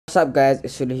What's up, guys?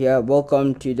 It's Phil here.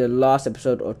 Welcome to the last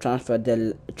episode of Transfer.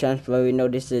 We know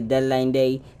this is deadline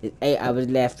day. There's 8 hours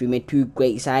left. We made 2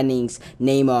 great signings,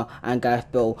 Neymar and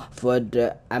Gareth Bale, for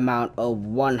the amount of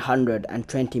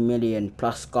 120 million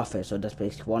plus Scoffers. So that's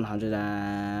basically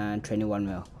 121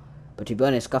 mil. But to be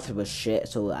honest, Scoffers was shit,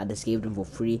 so I just gave them for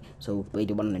free. So we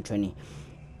did 120,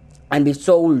 and we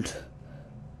sold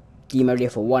Di Maria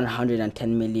for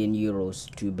 110 million euros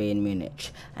to Bayern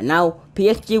Munich. And now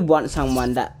PSG want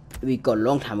someone that we got a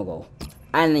long time ago,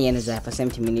 and Yanazar for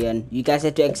 70 million. You guys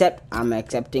have to accept. I'm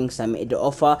accepting. Submit the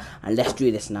offer, and let's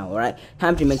do this now. Alright,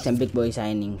 time to make some big boy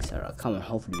signings. Alright, come on,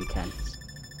 hopefully we can.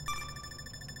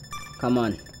 Come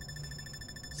on,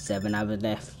 7 hours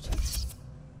left.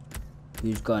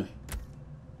 Who's gone?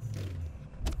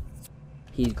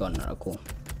 He's gone. Alright, cool.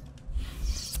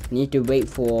 Need to wait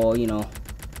for, you know,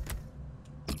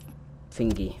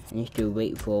 thingy. I need to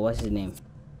wait for, what's his name?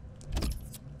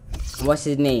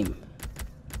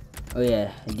 Oh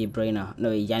yeah, De Bruyne. No,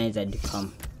 Yannis had to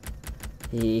come.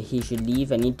 He should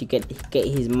leave. I need to get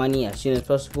his money as soon as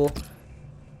possible.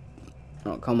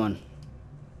 Oh, come on.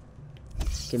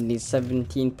 Give me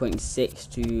 17.6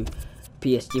 to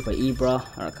PSG for Ibra.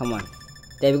 Alright, come on.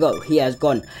 There we go. He has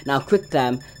gone. Now quick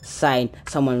time, sign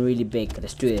someone really big.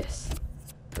 Let's do this.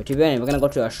 But to be honest, we're gonna go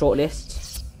to our short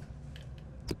list.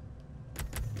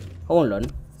 Hold on.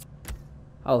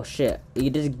 Oh shit, you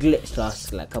just glitched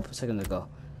last like a couple seconds ago.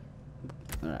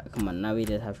 Alright, come on, now we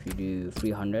just have to do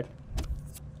 300.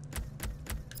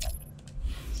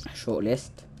 Short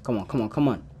list. Come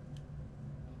on.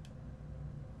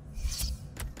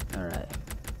 Alright.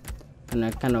 And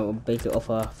I kind of basically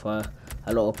offer for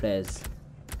a lot of players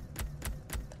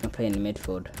that can play in the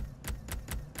midfield.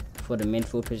 For the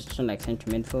midfield position, like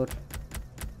center midfield.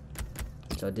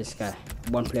 So this guy,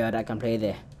 one player that can play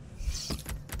there.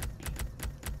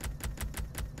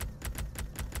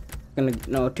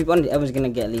 No, to be honest, everyone's gonna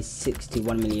get at least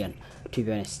 61 million. To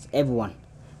be honest, everyone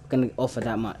gonna offer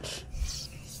that much.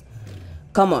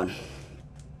 Come on,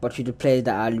 but to the players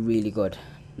that are really good,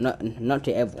 not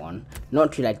to everyone,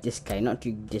 not to like this guy, not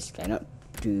to this guy, not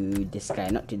to this guy,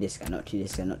 not to this guy, not to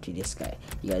this guy, not to this guy.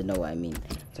 You guys know what I mean.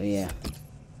 So yeah.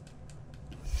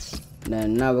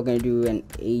 Then now we're gonna do an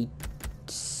 80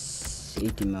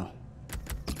 mil,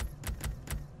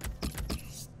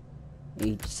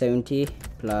 870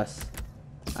 plus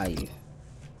IU.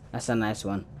 That's a nice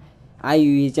one.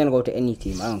 IU is gonna go to any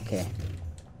team. I don't care.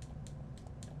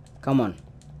 Come on.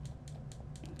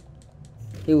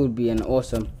 He would be an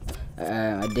awesome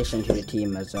addition to the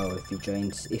team as well if he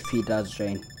joins. If he does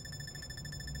join.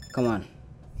 Come on.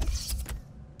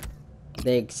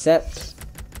 They accept.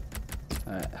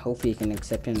 Alright, hopefully you can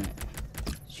accept him.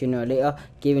 Sooner or later,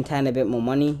 give him time a bit more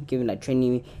money. Give him like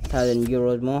 20,000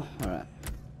 euros more. Alright.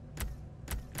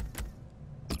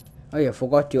 Oh yeah,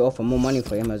 forgot to offer more money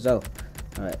for him as well.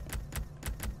 Alright.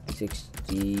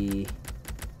 61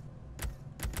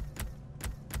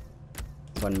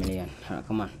 million. Alright,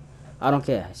 come on. I don't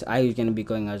care. So IU's gonna be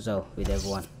going as well with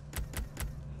everyone.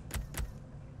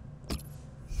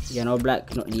 You're not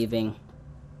black, not leaving.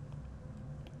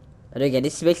 But again,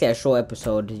 this is basically a short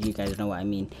episode. You guys know what I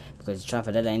mean. Because it's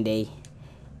transfer deadline day.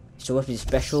 It's supposed to be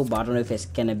special, but I don't know if it's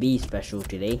gonna be special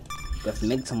today. We have to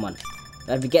make someone.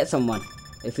 We have to get someone.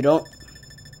 If you don't,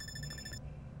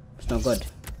 it's not good.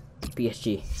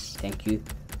 PSG, thank you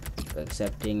for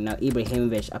accepting. Now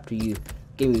Ibrahimovic, up to you.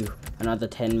 Give me another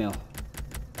 10 mil.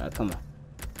 Come on.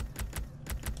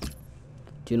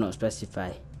 Do not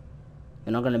specify.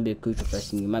 You're not gonna be a crucial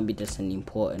person. You might be just an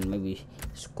important, maybe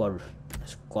squad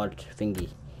thingy.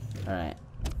 Alright.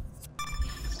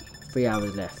 3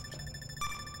 hours left.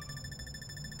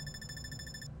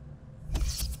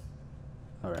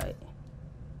 Alright.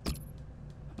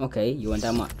 Okay, you want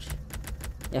that much?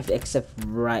 You have to accept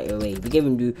right away. We gave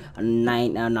him to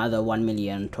another 1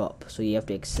 million on top, so you have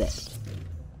to accept.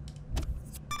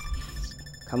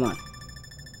 Come on.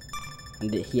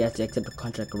 And he has to accept the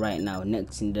contract right now, in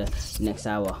the next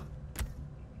hour.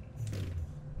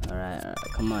 Alright,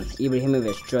 come on.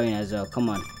 Ibrahimovic join as well. Come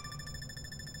on.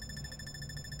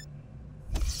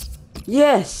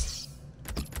 Yes!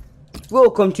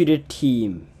 Welcome to the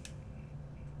team.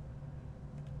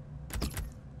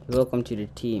 Welcome to the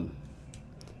team.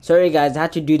 Sorry guys, I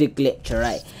had to do the glitch,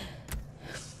 alright.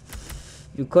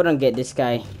 We couldn't get this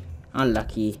guy.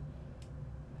 Unlucky.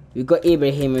 We got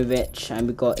Ibrahimovic and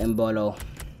we got Mbolo.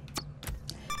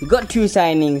 We got 2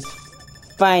 signings.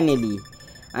 Finally.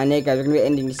 And hey guys, we're gonna be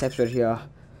ending this episode here.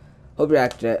 Hope you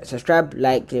liked it. Subscribe,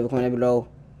 like, leave a comment below.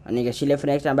 And you guys see you later for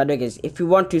next time. By the way, guys, if you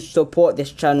want to support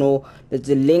this channel, there's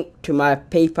a link to my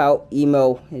PayPal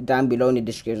email down below in the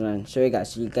description. So,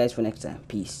 guys, see you guys for next time.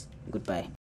 Peace. Goodbye.